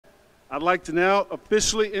I'd like to now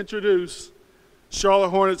officially introduce Charlotte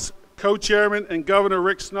Hornets co-chairman and Governor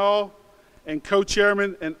Rick Schnall and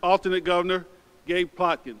co-chairman and alternate governor Gabe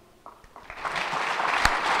Plotkin.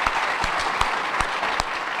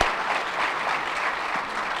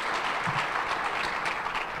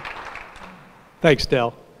 Thanks,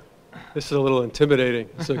 Dale. This is a little intimidating.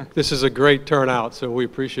 So this is a great turnout, so we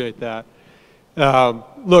appreciate that.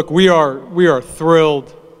 Look, we are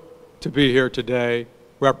thrilled to be here today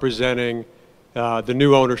representing the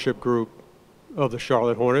new ownership group of the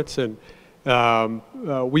Charlotte Hornets, and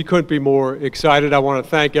we couldn't be more excited. I want to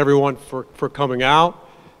thank everyone for coming out.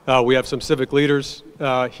 We have some civic leaders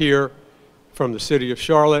here from the city of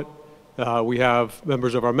Charlotte. We have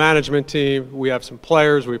members of our management team. We have some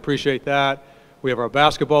players. We appreciate that. We have our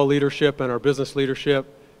basketball leadership and our business leadership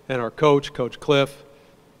and our coach, Coach Cliff,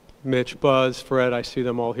 Mitch, Buzz, Fred. I see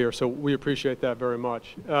them all here, so we appreciate that very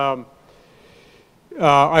much.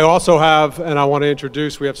 I also have, and I want to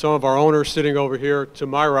introduce, we have some of our owners sitting over here to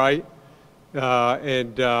my right,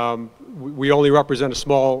 and we only represent a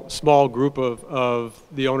small group of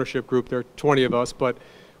the ownership group. There are 20 of us, but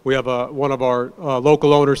we have one of our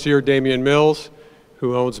local owners here, Damian Mills,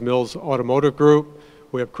 who owns Mills Automotive Group.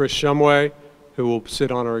 We have Chris Shumway, who will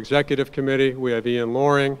sit on our executive committee. We have Ian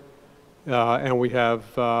Loring, and we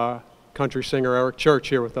have country singer Eric Church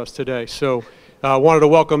here with us today. So I wanted to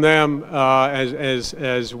welcome them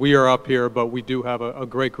as we are up here, but we do have a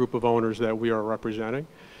great group of owners that we are representing.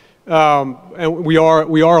 And we are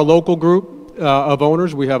a local group of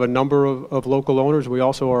owners. We have a number of local owners. We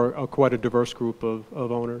also are quite a diverse group of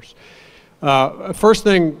owners. First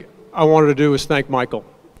thing I wanted to do is thank Michael.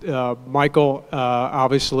 Michael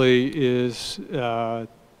obviously is the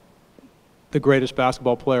greatest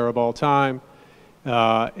basketball player of all time.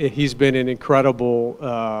 He's been an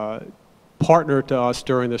incredible partner to us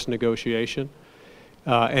during this negotiation,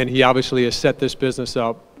 and he obviously has set this business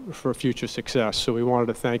up for future success. So we wanted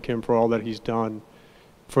to thank him for all that he's done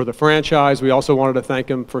for the franchise. We also wanted to thank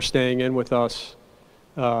him for staying in with us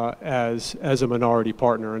as a minority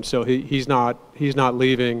partner, and so he's not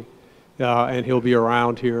leaving. And he'll be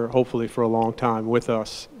around here hopefully for a long time with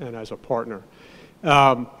us and as a partner.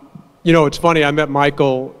 You know, it's funny, I met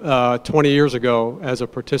Michael 20 years ago as a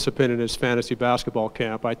participant in his fantasy basketball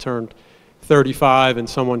camp. I turned 35 and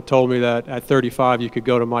someone told me that at 35 you could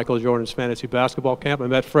go to Michael Jordan's fantasy basketball camp. I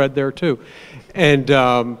met Fred there too. And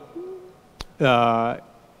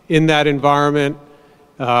in that environment,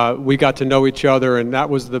 we got to know each other, and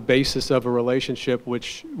that was the basis of a relationship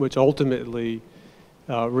which ultimately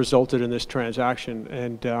resulted in this transaction.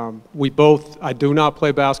 And we both, I do not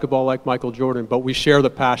play basketball like Michael Jordan, but we share the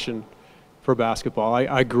passion for basketball.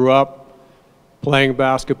 I grew up playing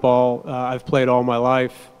basketball. I've played all my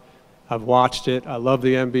life. I've watched it. I love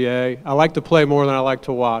the NBA. I like to play more than I like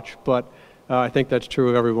to watch, but I think that's true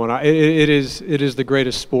of everyone. It is the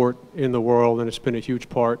greatest sport in the world, and it's been a huge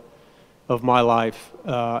part of my life.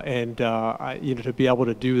 You know, to be able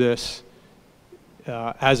to do this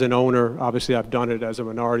as an owner, obviously I've done it as a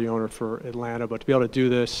minority owner for Atlanta, but to be able to do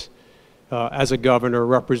this as a governor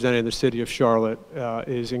representing the city of Charlotte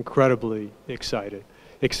is incredibly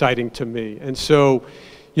exciting to me. And so,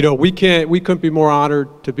 you know, we couldn't be more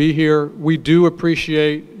honored to be here. We do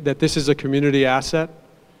appreciate that this is a community asset.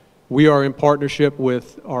 We are in partnership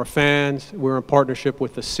with our fans. We're in partnership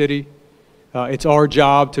with the city. It's our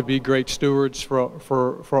job to be great stewards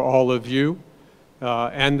for all of you.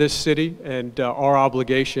 And this city, and our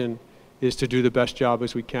obligation is to do the best job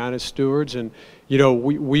as we can as stewards. And you know,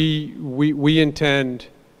 we intend,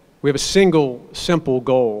 we have a single simple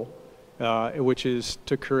goal, which is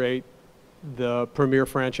to create the premier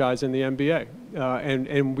franchise in the NBA.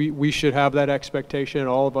 And we should have that expectation, and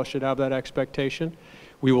all of us should have that expectation.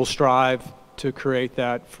 We will strive to create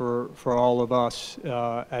that for all of us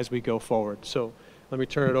as we go forward. So let me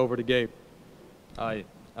turn it over to Gabe. Hi.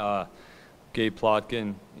 Gabe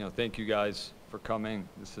Plotkin, you know, thank you guys for coming.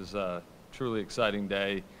 This is a truly exciting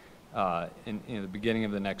day in the beginning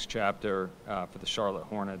of the next chapter for the Charlotte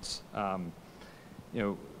Hornets. You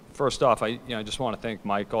know, first off, I just want to thank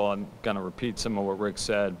Michael. I'm going to repeat some of what Rick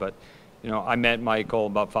said, but you know, I met Michael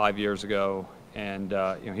about 5 years ago, and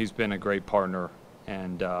you know, he's been a great partner,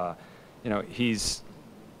 and you know, he's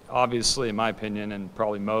obviously, in my opinion, and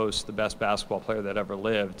probably most, the best basketball player that ever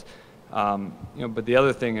lived. You know, but the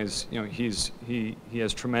other thing is, you know, he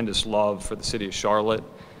has tremendous love for the city of Charlotte,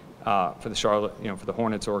 for the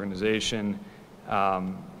Hornets organization,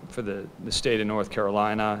 for the state of North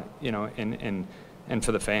Carolina, you know, and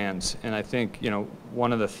for the fans. And I think, you know,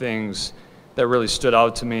 one of the things that really stood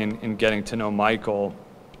out to me in getting to know Michael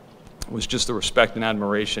was just the respect and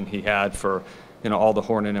admiration he had for all the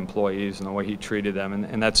Hornet employees and the way he treated them.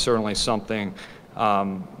 And that's certainly something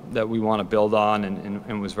that we want to build on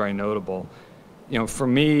and was very notable. For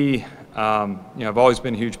me, I've always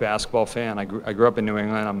been a huge basketball fan. I grew up in New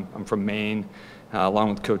England. I'm from Maine, along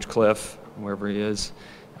with Coach Cliff, wherever he is.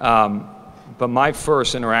 But my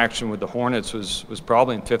first interaction with the Hornets was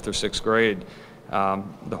probably in 5th or 6th grade.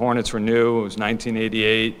 The Hornets were new. It was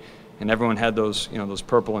 1988, and everyone had those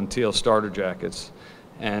purple and teal starter jackets.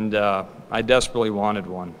 And I desperately wanted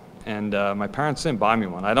one. And my parents didn't buy me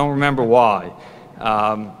one. I don't remember why.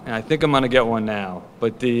 And I think I'm going to get one now.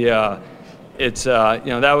 But that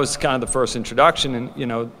was kind of the first introduction.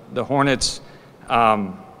 And the Hornets,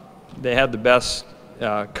 they had the best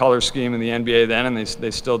color scheme in the NBA then, and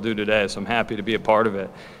they still do today. So I'm happy to be a part of it.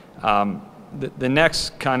 The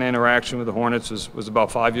next kind of interaction with the Hornets was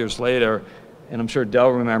about 5 years later, and I'm sure Del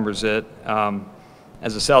remembers it.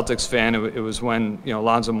 As a Celtics fan, it was when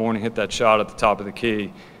Alonzo Mourning hit that shot at the top of the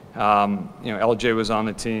key. LJ was on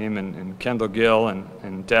the team, and Kendall Gill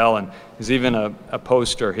and Dell, and there's even a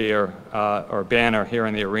poster here or a banner here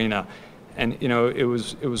in the arena. And it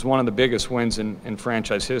was one of the biggest wins in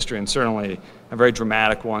franchise history, and certainly a very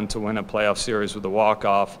dramatic one to win a playoff series with a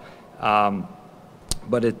walk-off.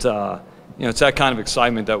 But it's that kind of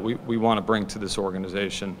excitement that we want to bring to this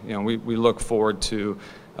organization. We look forward to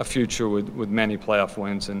a future with many playoff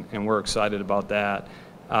wins, and we're excited about that.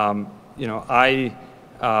 When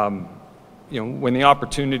the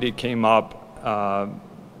opportunity came up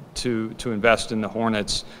to invest in the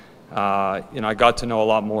Hornets, I got to know a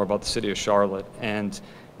lot more about the city of Charlotte. And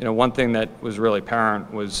one thing that was really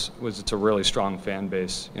apparent was it's a really strong fan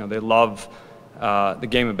base. They love the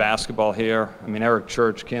game of basketball here. I mean, Eric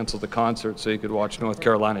Church canceled the concert so you could watch North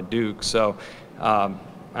Carolina Duke. So,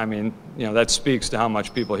 that speaks to how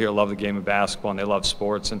much people here love the game of basketball and they love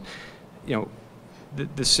sports. And,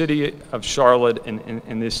 the city of Charlotte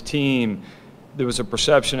and this team, there was a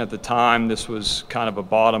perception at the time this was kind of a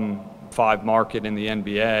bottom 5 market in the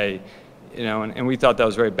NBA, and we thought that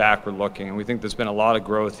was very backward looking. And we think there's been a lot of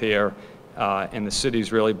growth here, and the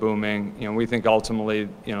city's really booming. We think ultimately,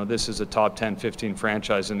 this is a top 10, 15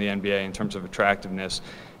 franchise in the NBA in terms of attractiveness.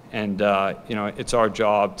 And, it's our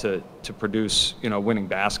job to produce, a winning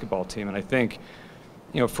basketball team. And I think,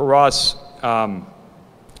 for us,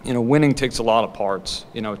 winning takes a lot of parts.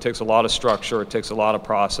 It takes a lot of structure. It takes a lot of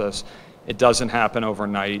process. It doesn't happen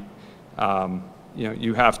overnight.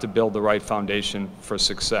 You have to build the right foundation for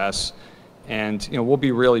success. And, we'll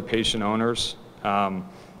be really patient owners.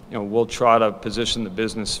 We'll try to position the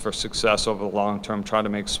business for success over the long term, try to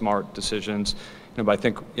make smart decisions. But I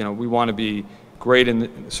think, we want to be great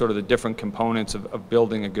in sort of the different components of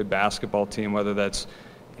building a good basketball team, whether that's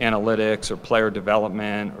analytics or player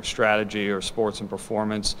development or strategy or sports and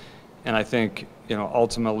performance. And I think,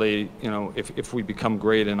 ultimately, if we become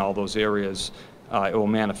great in all those areas, it will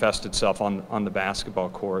manifest itself on the basketball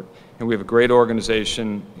court. And we have a great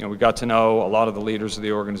organization. We got to know a lot of the leaders of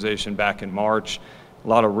the organization back in March, a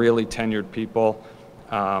lot of really tenured people.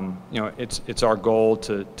 It's our goal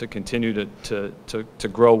to continue to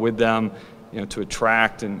grow with them, to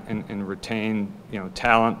attract and retain,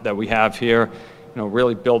 talent that we have here.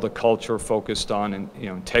 Really build a culture focused on,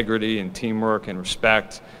 integrity and teamwork and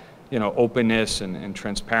respect, openness and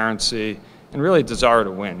transparency, and really a desire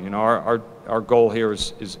to win. Our goal here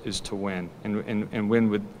is to win and win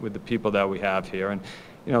with the people that we have here. And,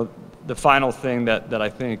 the final thing that I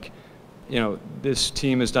think, this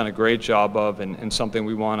team has done a great job of, and something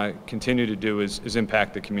we want to continue to do is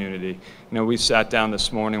impact the community. We sat down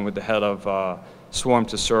this morning with the head of Swarm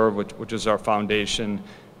to Serve, which is our foundation.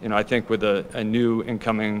 I think with a new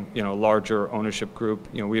incoming, larger ownership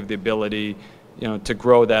group, we have the ability, to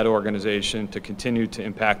grow that organization, to continue to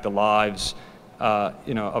impact the lives,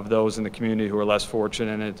 of those in the community who are less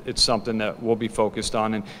fortunate. And it's something that we'll be focused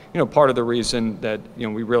on. And, part of the reason that,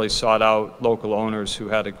 we really sought out local owners who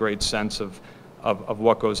had a great sense of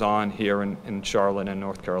what goes on here in Charlotte and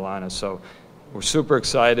North Carolina. So we're super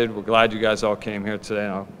excited. We're glad you guys all came here today.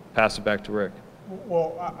 And I'll pass it back to Rick.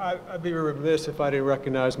 Well, I'd be remiss if I didn't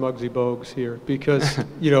recognize Muggsy Bogues here because,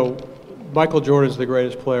 Michael Jordan's the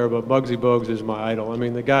greatest player, but Muggsy Bogues is my idol. I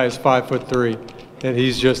mean, the guy is 5'3", and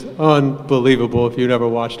he's just unbelievable if you've never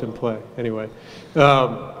watched him play. Anyway,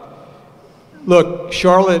 look,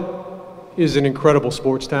 Charlotte is an incredible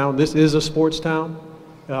sports town. This is a sports town,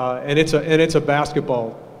 and it's a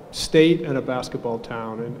basketball state and a basketball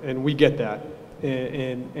town, and we get that.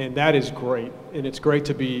 And that is great, and it's great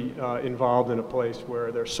to be involved in a place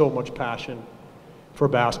where there's so much passion for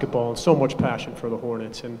basketball and so much passion for the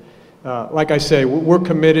Hornets. And like I say, we're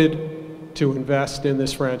committed to invest in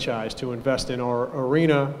this franchise, to invest in our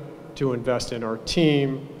arena, to invest in our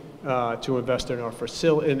team, to invest in our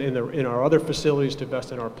in our other facilities, to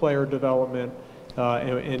invest in our player development,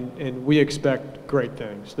 and we expect great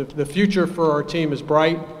things. The future for our team is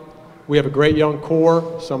bright. We have a great young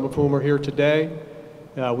core, some of whom are here today.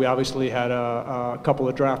 We obviously had a couple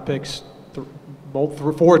of draft picks,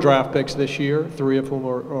 4 draft picks this year, 3 of whom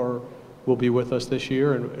will be with us this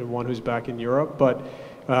year, and 1 who's back in Europe. But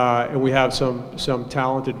and we have some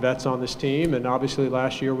talented vets on this team, and obviously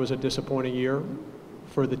last year was a disappointing year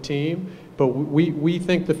for the team. But we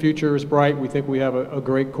think the future is bright. We think we have a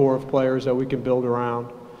great core of players that we can build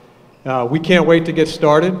around. We can't wait to get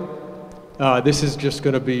started. This is just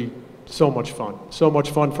going to be so much fun. So much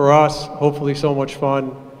fun for us, hopefully so much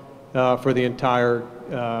fun for the entire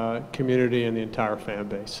community and the entire fan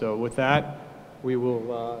base. So with that, we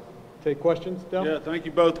will take questions, Del? Yeah, thank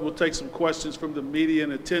you both. We'll take some questions from the media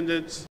in attendance.